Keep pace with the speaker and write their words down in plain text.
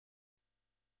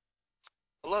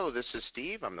Hello, this is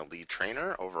Steve. I'm the lead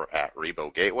trainer over at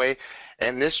ReboGateway,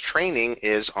 and this training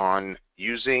is on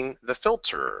using the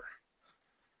filter.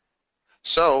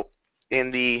 So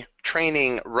in the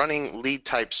training running lead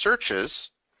type searches,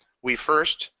 we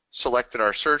first selected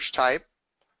our search type,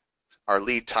 our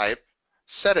lead type,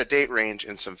 set a date range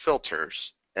and some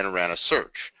filters, and ran a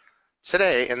search.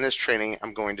 Today in this training,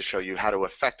 I'm going to show you how to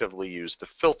effectively use the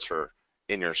filter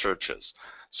in your searches.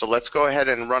 So let's go ahead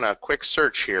and run a quick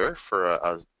search here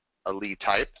for a lead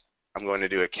type. I'm going to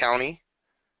do a county.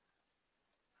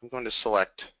 I'm going to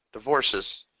select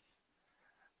divorces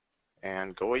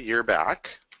and go a year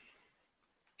back.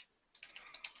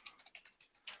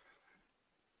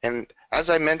 And as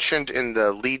I mentioned in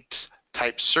the lead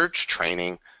type search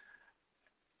training,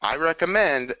 I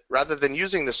recommend, rather than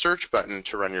using the search button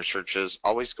to run your searches,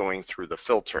 always going through the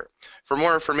filter. For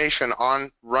more information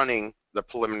on running the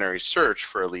preliminary search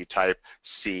for a lead type,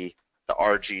 see the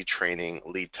RG training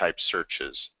lead type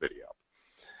searches video.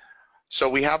 So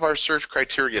we have our search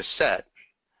criteria set.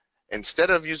 Instead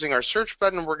of using our search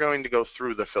button, we're going to go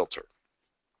through the filter.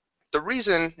 The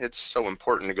reason it's so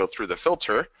important to go through the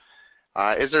filter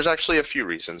is there's actually a few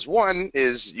reasons. One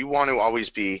is you want to always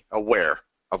be aware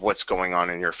of what's going on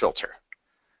in your filter.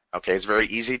 Okay, it's very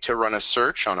easy to run a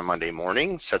search on a Monday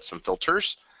morning, set some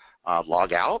filters,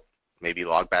 log out, maybe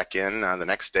log back in the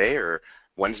next day or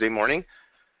Wednesday morning,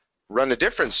 run a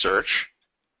different search,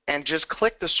 and just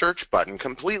click the search button,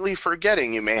 completely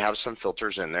forgetting you may have some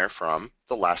filters in there from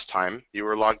the last time you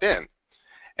were logged in.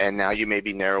 And now you may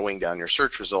be narrowing down your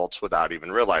search results without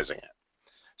even realizing it.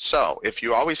 So if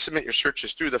you always submit your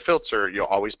searches through the filter, you'll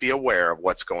always be aware of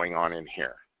what's going on in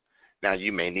here. Now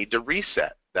you may need to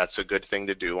reset. That's a good thing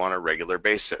to do on a regular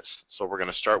basis. So we're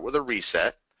going to start with a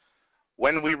reset.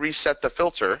 When we reset the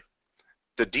filter,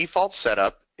 the default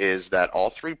setup is that all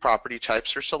three property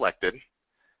types are selected.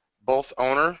 Both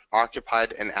owner,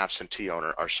 occupied, and absentee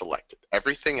owner are selected.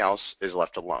 Everything else is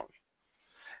left alone.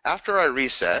 After I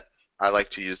reset, I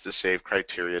like to use the Save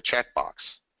Criteria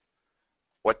checkbox.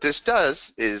 What this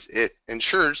does is it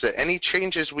ensures that any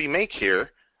changes we make here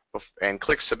and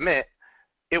click Submit,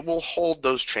 it will hold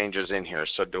those changes in here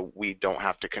so we don't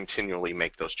have to continually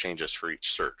make those changes for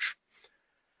each search.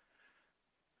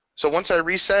 So once I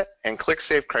reset and click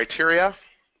Save Criteria,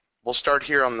 we'll start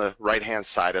here on the right-hand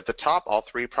side. At the top, all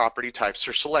three property types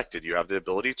are selected. You have the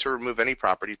ability to remove any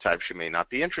property types you may not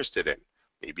be interested in.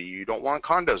 Maybe you don't want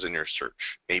condos in your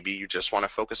search. Maybe you just want to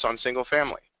focus on single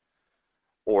family.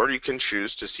 Or you can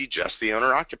choose to see just the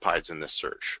owner-occupieds in this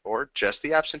search, or just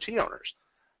the absentee owners.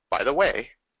 By the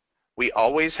way, we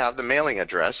always have the mailing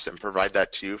address and provide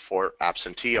that to you for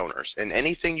absentee owners. And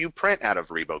anything you print out of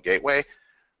ReboGateway,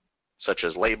 such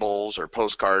as labels or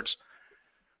postcards,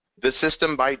 the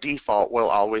system by default will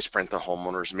always print the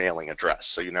homeowner's mailing address,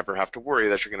 so you never have to worry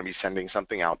that you're going to be sending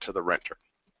something out to the renter.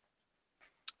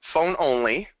 Phone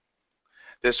only.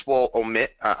 This will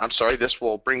this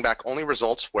will bring back only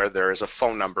results where there is a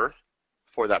phone number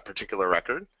for that particular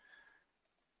record.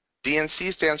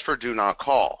 DNC stands for Do Not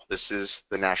Call. This is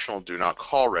the National Do Not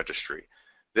Call Registry.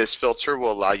 This filter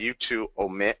will allow you to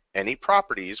omit any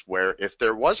properties where if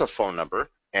there was a phone number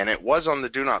and it was on the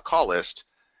Do Not Call list,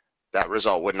 that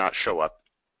result would not show up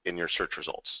in your search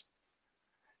results.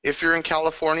 If you're in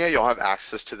California, you'll have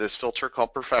access to this filter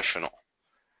called Professional.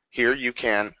 Here you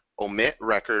can omit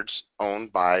records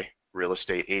owned by real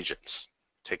estate agents.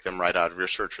 Take them right out of your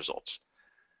search results.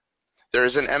 There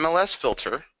is an MLS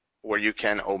filter where you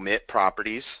can omit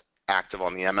properties active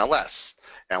on the MLS.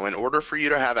 Now, in order for you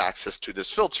to have access to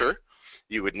this filter,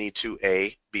 you would need to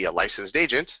A, be a licensed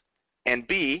agent, and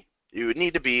B, you would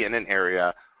need to be in an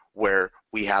area where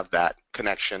we have that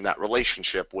connection, that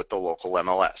relationship with the local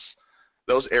MLS.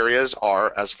 Those areas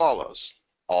are as follows: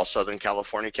 all Southern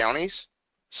California counties,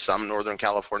 some Northern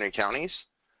California counties,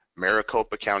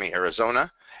 Maricopa County,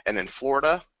 Arizona, and in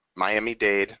Florida,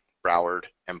 Miami-Dade, Broward,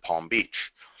 and Palm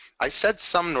Beach. I said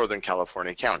some Northern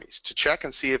California counties. To check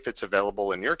and see if it's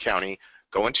available in your county,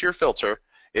 go into your filter.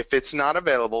 If it's not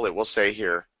available, it will say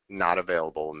here, not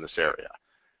available in this area.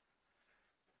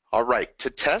 All right, to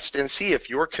test and see if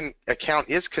your account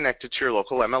is connected to your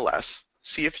local MLS,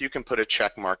 see if you can put a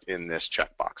check mark in this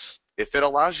checkbox. If it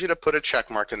allows you to put a check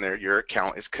mark in there, your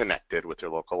account is connected with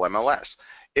your local MLS.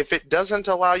 If it doesn't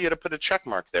allow you to put a check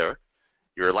mark there,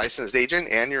 you're a licensed agent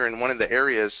and you're in one of the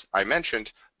areas I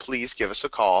mentioned, please give us a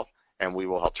call and we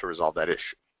will help to resolve that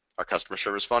issue. Our customer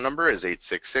service phone number is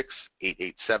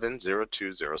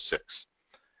 866-887-0206.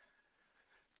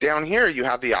 Down here you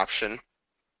have the option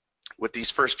with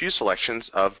these first few selections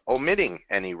of omitting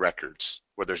any records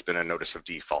where there's been a notice of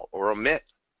default, or omit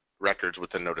records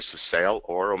with a notice of sale,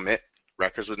 or omit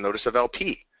records with notice of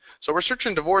LP. So we're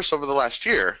searching divorce over the last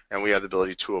year, and we have the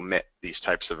ability to omit these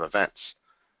types of events,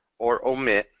 or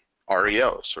omit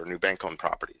REOs, or new bank-owned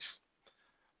properties.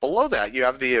 Below that, you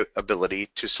have the ability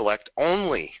to select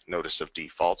only notice of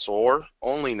defaults, or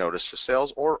only notice of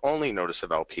sales, or only notice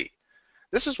of LP.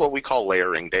 This is what we call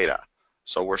layering data.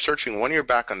 So we're searching 1 year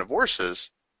back on divorces,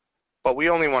 but we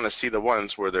only want to see the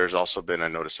ones where there's also been a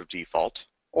notice of default,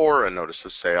 or a notice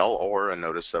of sale, or a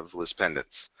notice of lis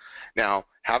pendens. Now,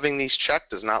 having these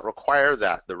checked does not require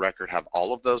that the record have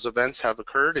all of those events have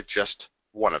occurred. It's just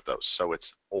one of those, so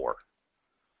it's or.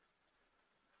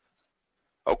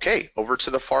 Okay, over to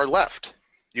the far left.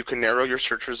 You can narrow your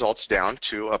search results down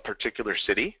to a particular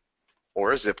city,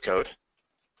 or a zip code,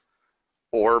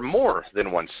 or more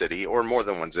than one city, or more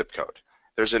than one zip code.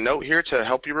 There's a note here to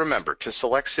help you remember. To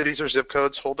select cities or zip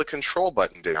codes, hold the control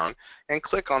button down and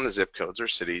click on the zip codes or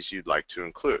cities you'd like to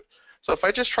include. So if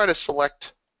I just try to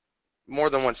select more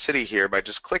than one city here by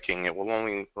just clicking, it will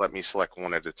only let me select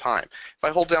one at a time. If I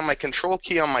hold down my control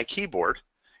key on my keyboard,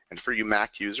 and for you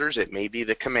Mac users, it may be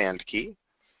the command key,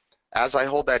 as I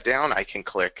hold that down, I can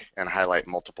click and highlight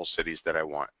multiple cities that I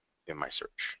want in my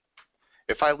search.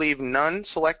 If I leave none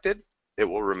selected, it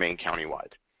will remain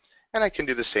countywide. And I can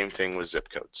do the same thing with zip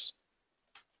codes.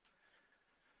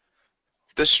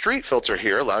 The street filter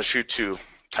here allows you to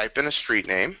type in a street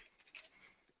name,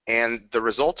 and the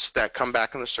results that come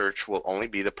back in the search will only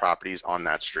be the properties on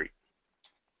that street.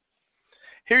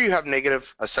 Here you have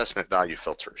negative assessment value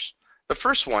filters. The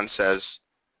first one says,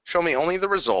 show me only the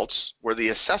results where the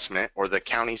assessment or the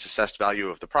county's assessed value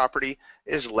of the property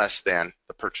is less than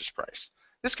the purchase price.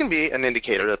 This can be an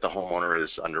indicator that the homeowner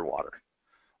is underwater.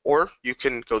 Or you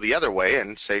can go the other way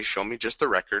and say, show me just the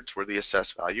records where the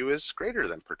assessed value is greater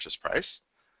than purchase price.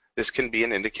 This can be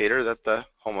an indicator that the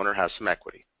homeowner has some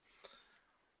equity.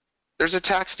 There's a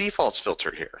tax defaults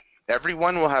filter here.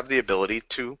 Everyone will have the ability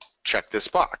to check this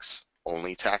box,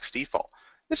 only tax default.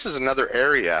 This is another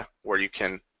area where you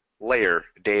can layer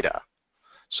data.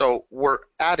 So we're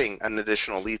adding an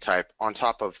additional lead type on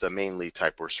top of the main lead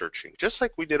type we're searching, just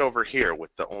like we did over here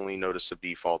with the only notice of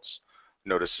defaults,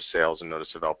 notice of sales, and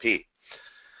notice of LP.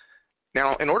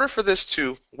 Now, in order for this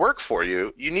to work for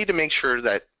you, you need to make sure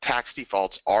that tax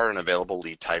defaults are an available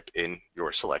lead type in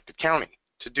your selected county.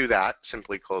 To do that,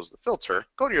 simply close the filter,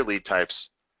 go to your lead types.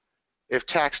 If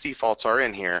tax defaults are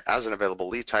in here as an available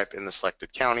lead type in the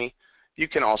selected county, you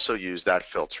can also use that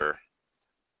filter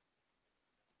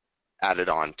added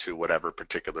on to whatever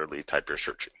particular lead type you're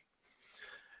searching.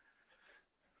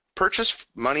 Purchase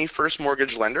money first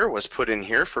mortgage lender was put in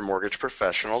here for mortgage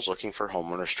professionals looking for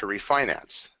homeowners to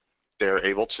refinance. They're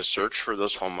able to search for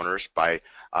those homeowners by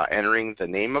entering the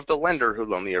name of the lender who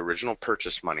loaned the original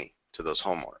purchase money to those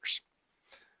homeowners.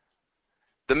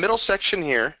 The middle section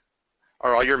here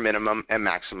are all your minimum and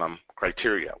maximum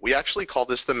criteria. We actually call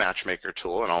this the matchmaker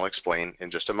tool, and I'll explain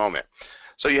in just a moment.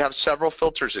 So you have several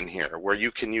filters in here where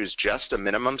you can use just a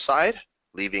minimum side,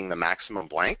 leaving the maximum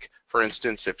blank. For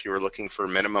instance, if you were looking for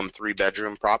minimum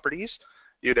 3-bedroom properties,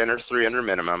 you'd enter 3 under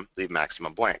minimum, leave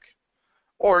maximum blank.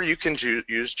 Or you can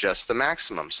use just the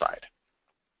maximum side.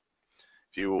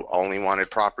 If you only wanted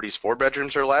properties 4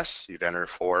 bedrooms or less, you'd enter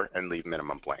 4 and leave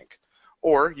minimum blank.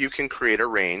 Or you can create a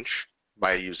range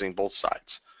by using both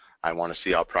sides. I want to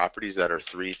see all properties that are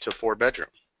 3 to 4 bedroom.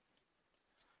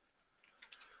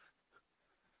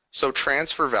 So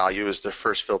transfer value is the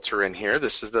first filter in here.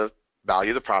 This is the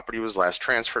value the property was last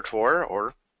transferred for,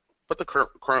 or what the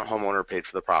current homeowner paid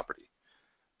for the property.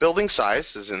 Building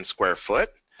size is in square foot,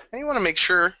 and you want to make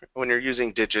sure when you're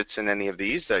using digits in any of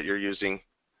these that you're using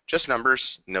just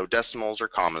numbers, no decimals or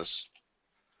commas.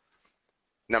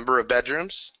 Number of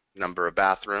bedrooms, number of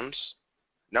bathrooms,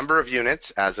 number of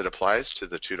units as it applies to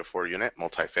the 2 to 4 unit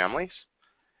multifamilies.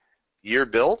 Year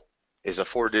built is a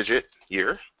 4-digit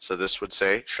year, so this would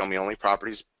say show me only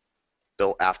properties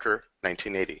built after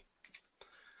 1980.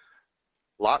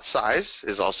 Lot size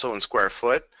is also in square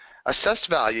foot. Assessed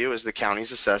value is the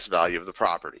county's assessed value of the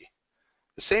property.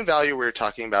 The same value we were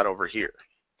talking about over here.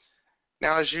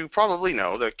 Now, as you probably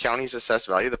know, the county's assessed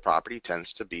value of the property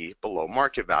tends to be below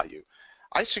market value.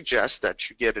 I suggest that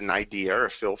you get an idea or a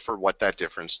feel for what that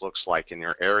difference looks like in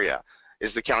your area.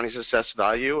 Is the county's assessed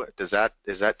value, does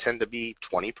that tend to be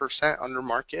 20% under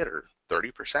market or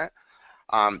 30%?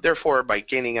 Therefore, by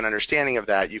gaining an understanding of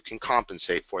that, you can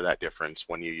compensate for that difference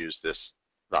when you use this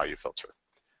value filter.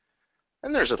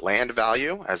 And there's a land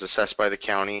value as assessed by the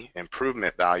county,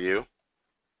 improvement value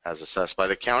as assessed by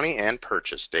the county, and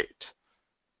purchase date.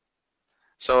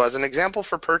 So as an example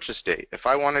for purchase date, if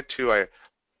I wanted to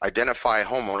identify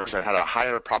homeowners that had a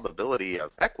higher probability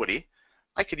of equity,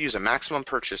 I could use a maximum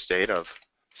purchase date of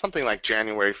something like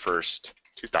January 1st,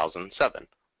 2007,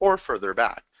 or further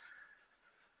back.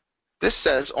 This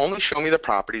says only show me the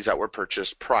properties that were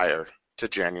purchased prior to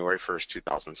January 1st,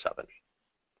 2007.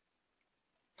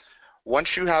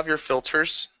 Once you have your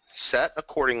filters set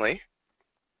accordingly,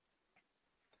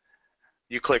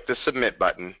 you click the submit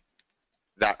button.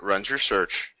 That runs your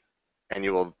search, and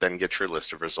you will then get your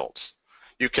list of results.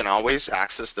 You can always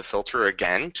access the filter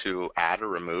again to add or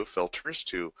remove filters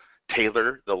to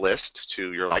tailor the list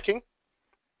to your liking.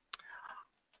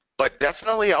 But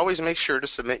definitely always make sure to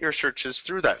submit your searches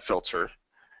through that filter.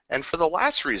 And for the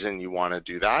last reason you want to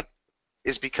do that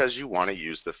is because you want to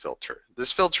use the filter.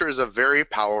 This filter is a very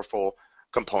powerful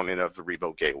component of the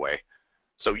ReboGateway.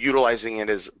 So utilizing it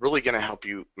is really going to help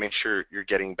you make sure you're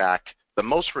getting back the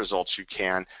most results you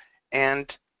can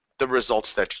and the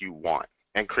results that you want,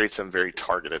 and create some very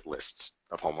targeted lists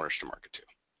of homeowners to market to.